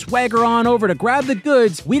 When we swagger on over to grab the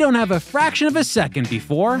goods, we don't have a fraction of a second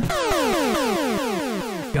before...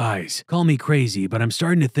 Guys, call me crazy, but I'm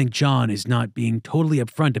starting to think John is not being totally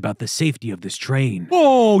upfront about the safety of this train.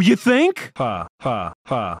 Oh, you think? Ha, ha,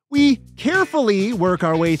 ha. We carefully work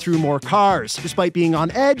our way through more cars. Despite being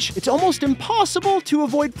on edge, it's almost impossible to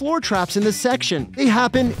avoid floor traps in this section. They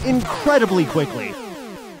happen incredibly quickly.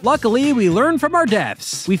 Luckily, we learn from our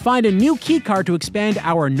deaths. We find a new keycard to expand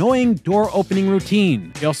our annoying door-opening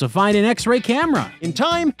routine. We also find an X-ray camera. In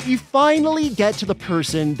time, we finally get to the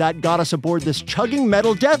person that got us aboard this chugging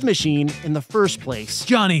metal death machine in the first place.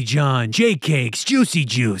 Johnny John, J-Cakes, Juicy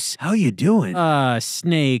Juice. How you doing?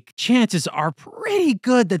 Snake, chances are pretty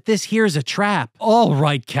good that this here's a trap. All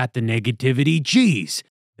right, Captain Negativity, geez.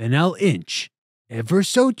 Then I'll inch, ever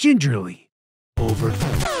so gingerly, over...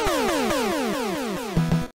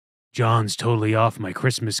 John's totally off my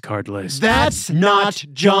Christmas card list. That's not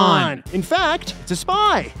John. In fact, it's a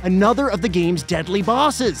spy, another of the game's deadly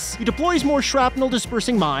bosses. He deploys more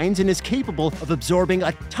shrapnel-dispersing mines and is capable of absorbing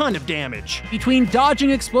a ton of damage. Between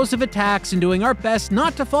dodging explosive attacks and doing our best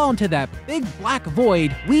not to fall into that big black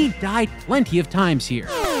void, we died plenty of times here.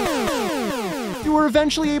 We were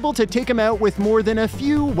eventually able to take him out with more than a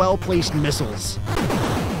few well-placed missiles.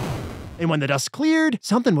 And when the dust cleared,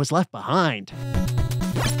 something was left behind.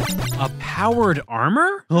 A powered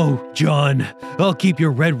armor? Oh, John, I'll keep your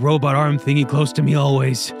red robot arm thingy close to me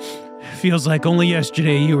always. Feels like only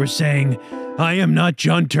yesterday you were saying, I am not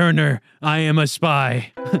John Turner, I am a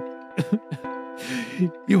spy.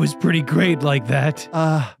 It was pretty great like that.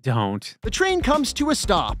 Don't. The train comes to a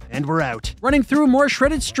stop, and we're out. Running through more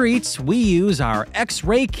shredded streets, we use our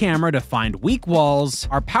X-ray camera to find weak walls,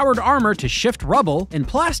 our powered armor to shift rubble, and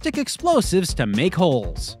plastic explosives to make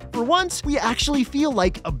holes. For once, we actually feel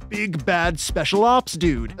like a big bad special ops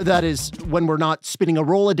dude. That is, when we're not spinning a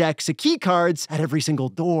Rolodex of key cards at every single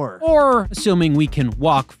door. Or, assuming we can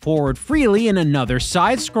walk forward freely in another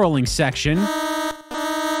side-scrolling section.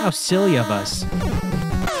 How silly of us.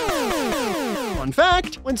 Fun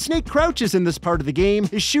fact, when Snake crouches in this part of the game,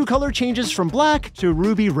 his shoe color changes from black to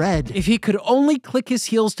ruby red. If he could only click his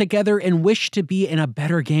heels together and wish to be in a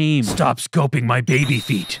better game. Stop scoping my baby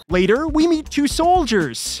feet. Later, we meet two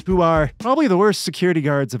soldiers, who are probably the worst security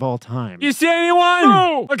guards of all time. You see anyone?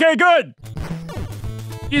 No! Okay, good.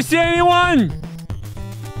 You see anyone?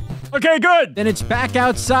 Okay, good. Then it's back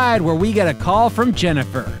outside where we get a call from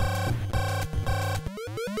Jennifer.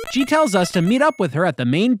 She tells us to meet up with her at the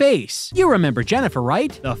main base. You remember Jennifer,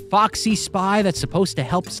 right? The foxy spy that's supposed to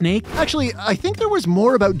help Snake? Actually, I think there was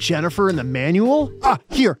more about Jennifer in the manual.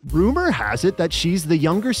 Here. Rumor has it that she's the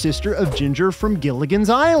younger sister of Ginger from Gilligan's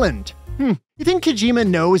Island. You think Kojima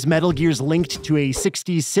knows Metal Gear's linked to a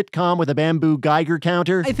 60s sitcom with a bamboo Geiger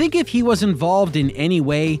counter? I think if he was involved in any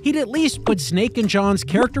way, he'd at least put Snake and John's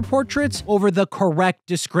character portraits over the correct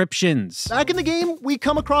descriptions. Back in the game, we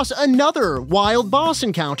come across another wild boss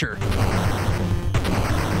encounter.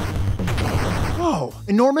 Whoa,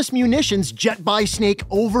 enormous munitions jet by Snake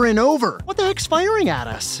over and over. What the heck's firing at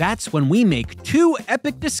us? That's when we make two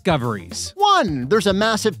epic discoveries. 1, there's a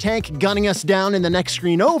massive tank gunning us down in the next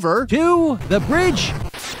screen over. 2, the bridge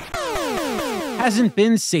hasn't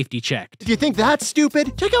been safety checked. If you think that's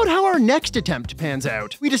stupid, check out how our next attempt pans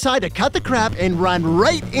out. We decide to cut the crap and run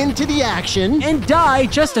right into the action. And die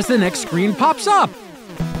just as the next screen pops up.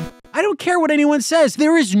 I don't care what anyone says,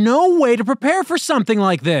 there is no way to prepare for something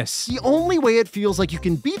like this. The only way it feels like you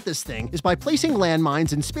can beat this thing is by placing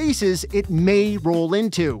landmines in spaces it may roll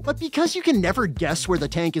into. But because you can never guess where the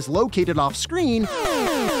tank is located off screen,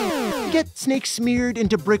 you get Snake smeared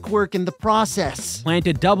into brickwork in the process. Plant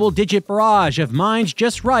a double-digit barrage of mines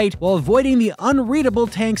just right while avoiding the unreadable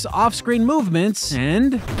tank's off-screen movements,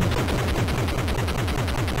 and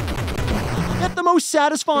get the most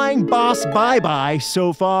satisfying boss bye-bye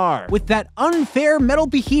so far. with that unfair metal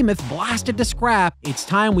behemoth blasted to scrap, it's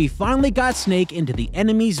time we finally got Snake into the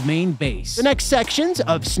enemy's main base. The next sections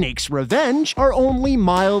of Snake's Revenge are only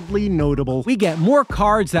mildly notable. We get more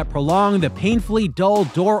cards that prolong the painfully dull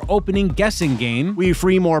door-opening guessing game. We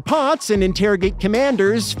free more pots and interrogate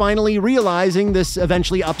commanders, finally realizing this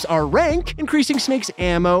eventually ups our rank, increasing Snake's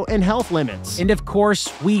ammo and health limits. And of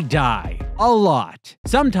course, we die. A lot.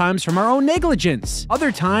 Sometimes from our own negligence.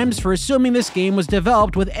 Other times for assuming this game was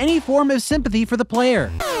developed with any form of sympathy for the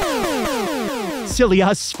player. Silly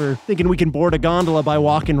us for thinking we can board a gondola by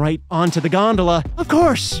walking right onto the gondola. Of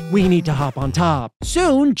course, we need to hop on top.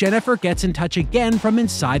 Soon, Jennifer gets in touch again from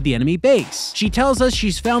inside the enemy base. She tells us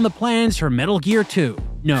she's found the plans for Metal Gear 2.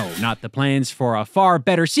 No, not the plans for a far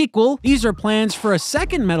better sequel. These are plans for a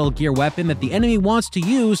second Metal Gear weapon that the enemy wants to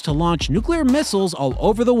use to launch nuclear missiles all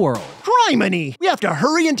over the world. Criminy! We have to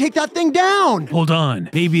hurry and take that thing down! Hold on,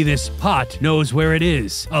 maybe this pot knows where it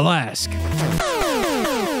is. I'll ask.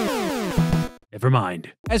 Never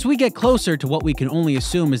mind. As we get closer to what we can only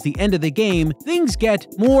assume is the end of the game, things get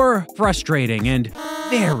more frustrating and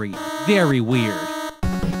very, very weird.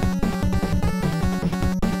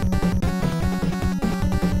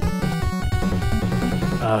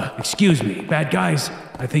 Excuse me, bad guys.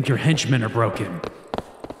 I think your henchmen are broken.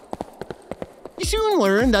 You soon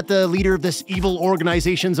learn that the leader of this evil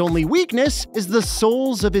organization's only weakness is the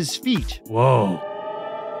soles of his feet. Whoa.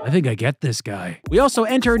 I think I get this guy. We also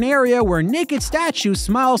enter an area where naked statues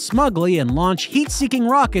smile smugly and launch heat-seeking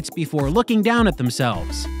rockets before looking down at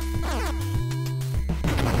themselves.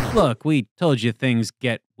 Look, we told you things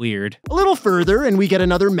get weird. A little further and we get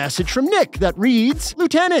another message from Nick that reads,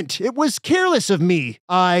 "Lieutenant, it was careless of me.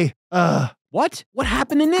 What? What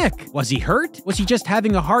happened to Nick? Was he hurt? Was he just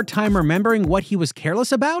having a hard time remembering what he was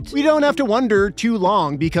careless about? We don't have to wonder too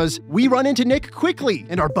long because we run into Nick quickly,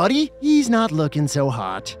 and our buddy, he's not looking so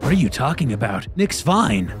hot. What are you talking about? Nick's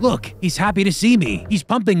fine. Look, he's happy to see me. He's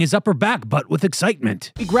pumping his upper back butt with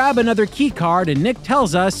excitement. We grab another key card and Nick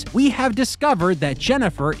tells us we have discovered that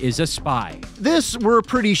Jennifer is a spy. This, we're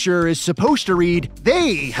pretty sure, is supposed to read,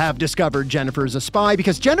 they have discovered Jennifer's a spy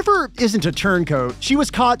because Jennifer isn't a turncoat. She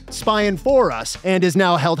was caught spying for us and is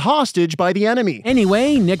now held hostage by the enemy.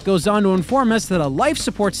 Anyway, Nick goes on to inform us that a life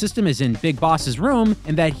support system is in Big Boss's room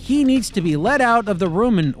and that he needs to be let out of the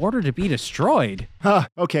room in order to be destroyed.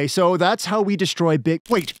 Okay, so that's how we destroy Big...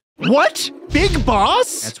 Wait, What? Big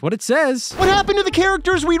Boss? That's what it says. What happened to the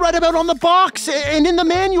characters we read about on the box and in the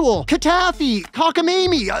manual? Katafi,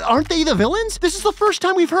 Kakamami, aren't they the villains? This is the first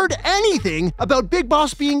time we've heard anything about Big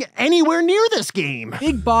Boss being anywhere near this game.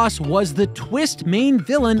 Big Boss was the twist main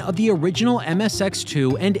villain of the original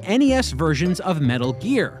MSX2 and NES versions of Metal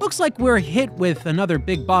Gear. Looks like we're hit with another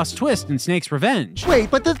Big Boss twist in Snake's Revenge.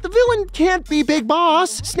 Wait, but the villain can't be Big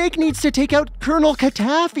Boss. Snake needs to take out Colonel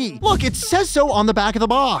Katafi. Look, it says so on the back of the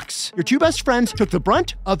box. Your two best friends took the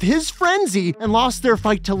brunt of his frenzy and lost their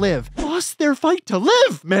fight to live. Lost their fight to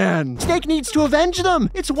live, man. Snake needs to avenge them.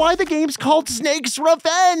 It's why the game's called Snake's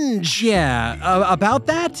Revenge. Yeah, about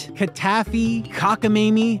that? Katafi,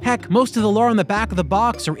 Kakamami, heck, most of the lore on the back of the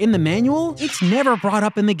box or in the manual, it's never brought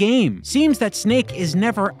up in the game. Seems that Snake is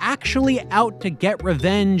never actually out to get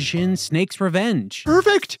revenge in Snake's Revenge.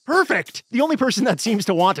 Perfect, perfect. The only person that seems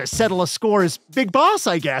to want to settle a score is Big Boss,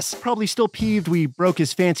 I guess. Probably still peeved we broke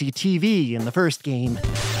his fancy TV in the first game.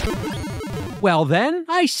 Well then,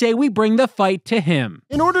 I say we bring the fight to him.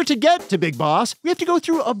 In order to get to Big Boss, we have to go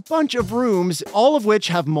through a bunch of rooms, all of which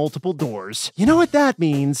have multiple doors. You know what that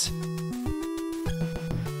means?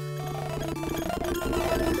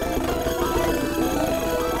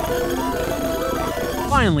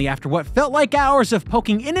 Finally, after what felt like hours of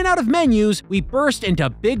poking in and out of menus, we burst into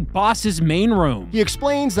Big Boss's main room. He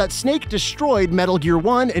explains that Snake destroyed Metal Gear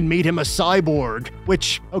 1 and made him a cyborg.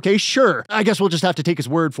 Which, okay, sure. I guess we'll just have to take his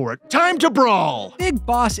word for it. Time to brawl! Big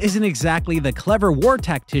Boss isn't exactly the clever war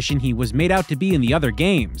tactician he was made out to be in the other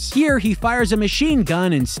games. Here, he fires a machine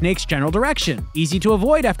gun in Snake's general direction. Easy to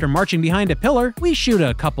avoid after marching behind a pillar. We shoot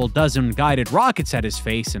a couple dozen guided rockets at his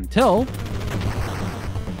face until...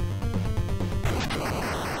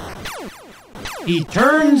 he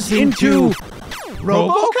turns into...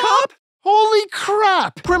 RoboCop? Holy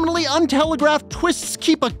crap! Criminally untelegraphed twists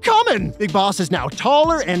keep a-coming! Big Boss is now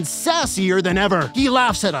taller and sassier than ever. He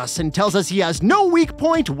laughs at us and tells us he has no weak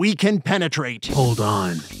point we can penetrate. Hold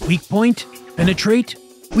on. Weak point, penetrate,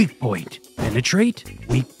 weak point, penetrate,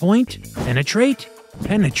 weak point, penetrate,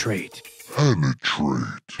 penetrate.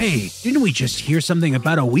 Hey, didn't we just hear something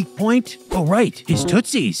about a weak point? Oh right, his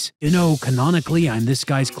Tootsies. You know, canonically, I'm this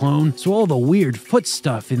guy's clone, so all the weird foot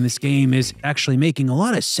stuff in this game is actually making a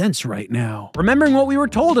lot of sense right now. Remembering what we were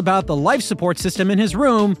told about the life support system in his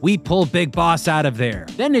room, we pull Big Boss out of there.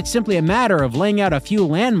 Then it's simply a matter of laying out a few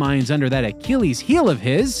landmines under that Achilles heel of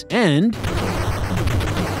his, and...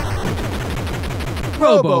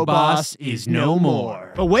 RoboBoss is no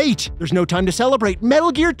more. But wait, there's no time to celebrate.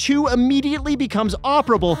 Metal Gear 2 immediately becomes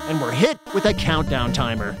operable, and we're hit with a countdown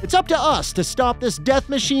timer. It's up to us to stop this death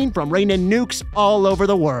machine from raining nukes all over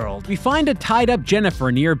the world. We find a tied-up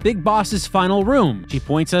Jennifer near Big Boss's final room. She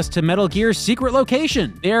points us to Metal Gear's secret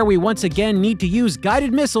location. There, we once again need to use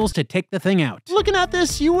guided missiles to take the thing out. Looking at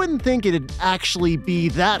this, you wouldn't think it'd actually be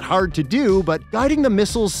that hard to do, but guiding the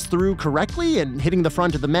missiles through correctly and hitting the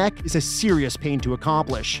front of the mech is a serious pain to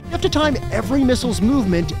accomplish. You have to time every missile's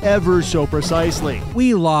movement ever so precisely.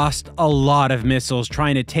 We lost a lot of missiles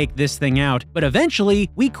trying to take this thing out, but eventually,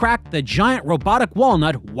 we cracked the giant robotic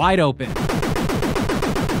walnut wide open.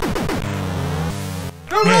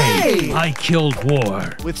 Hooray! I killed war.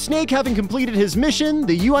 With Snake having completed his mission,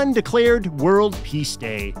 the UN declared World Peace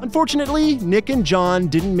Day. Unfortunately, Nick and John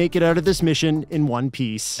didn't make it out of this mission in one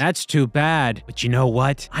piece. That's too bad. But you know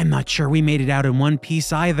what? I'm not sure we made it out in one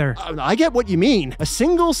piece either. I get what you mean. A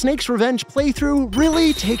single Snake's Revenge playthrough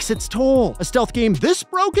really takes its toll. A stealth game this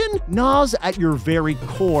broken gnaws at your very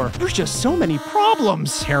core. There's just so many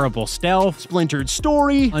problems. Terrible stealth, Splintered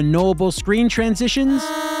story, unknowable screen transitions,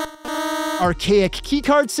 archaic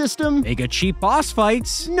keycard system, mega cheap boss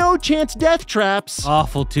fights, no chance death traps,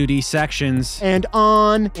 awful 2D sections, and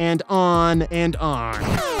on and on and on.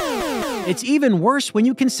 It's even worse when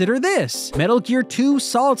you consider this. Metal Gear 2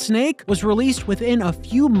 Solid Snake was released within a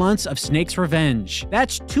few months of Snake's Revenge.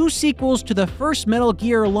 That's 2 sequels to the first Metal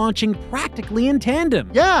Gear launching practically in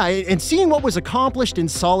tandem. Yeah, and seeing what was accomplished in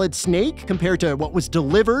Solid Snake compared to what was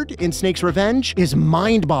delivered in Snake's Revenge is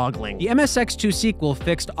mind-boggling. The MSX2 sequel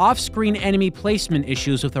fixed off-screen enemy placement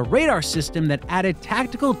issues with a radar system that added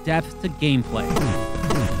tactical depth to gameplay.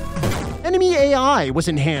 Enemy AI was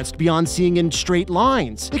enhanced beyond seeing in straight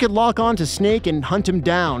lines. They could lock on to Snake and hunt him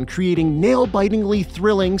down, creating nail-bitingly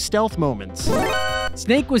thrilling stealth moments.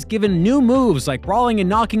 Snake was given new moves like brawling and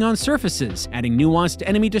knocking on surfaces, adding nuance to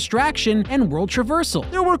enemy distraction and world traversal.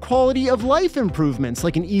 There were quality of life improvements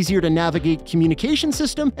like an easier to navigate communication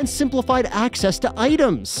system and simplified access to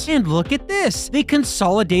items. And look at this, they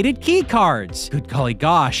consolidated key cards. Good golly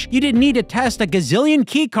gosh, you didn't need to test a gazillion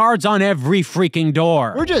key cards on every freaking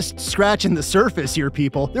door. We're just scratching the surface here,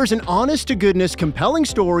 people. There's an honest-to-goodness, compelling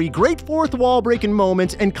story, great fourth-wall-breaking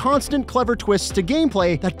moments, and constant clever twists to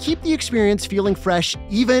gameplay that keep the experience feeling fresh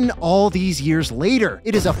even all these years later.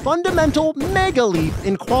 It is a fundamental mega leap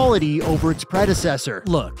in quality over its predecessor.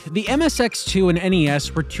 Look, the MSX2 and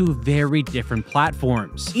NES were two very different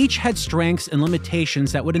platforms. Each had strengths and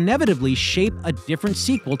limitations that would inevitably shape a different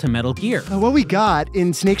sequel to Metal Gear. What we got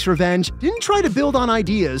in Snake's Revenge didn't try to build on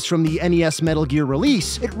ideas from the NES Metal Gear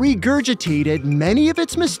release. It regurgitated many of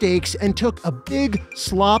its mistakes and took a big,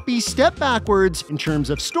 sloppy step backwards in terms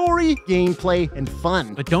of story, gameplay, and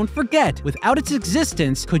fun. But don't forget, without its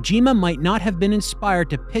existence, Kojima might not have been inspired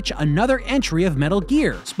to pitch another entry of Metal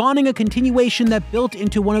Gear, spawning a continuation that built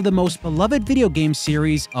into one of the most beloved video game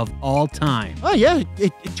series of all time. Oh yeah,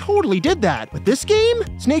 it totally did that. But this game,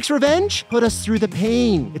 Snake's Revenge, put us through the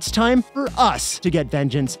pain. It's time for us to get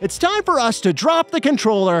vengeance. It's time for us to drop the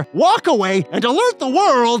controller, walk away, and alert the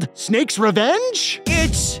world. Snake's Revenge?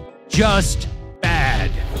 It's just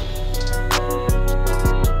bad.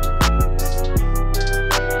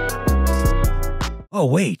 Oh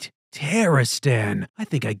wait, Terroristan. I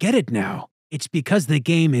think I get it now. It's because the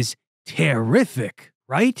game is terrific,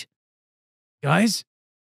 right? Guys?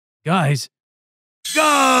 Guys?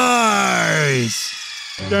 Guys!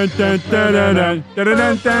 Dun, dun, dun, dun, dun, dun,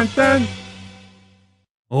 dun, dun, dun.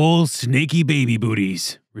 Old snaky baby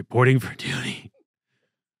booties, reporting for duty.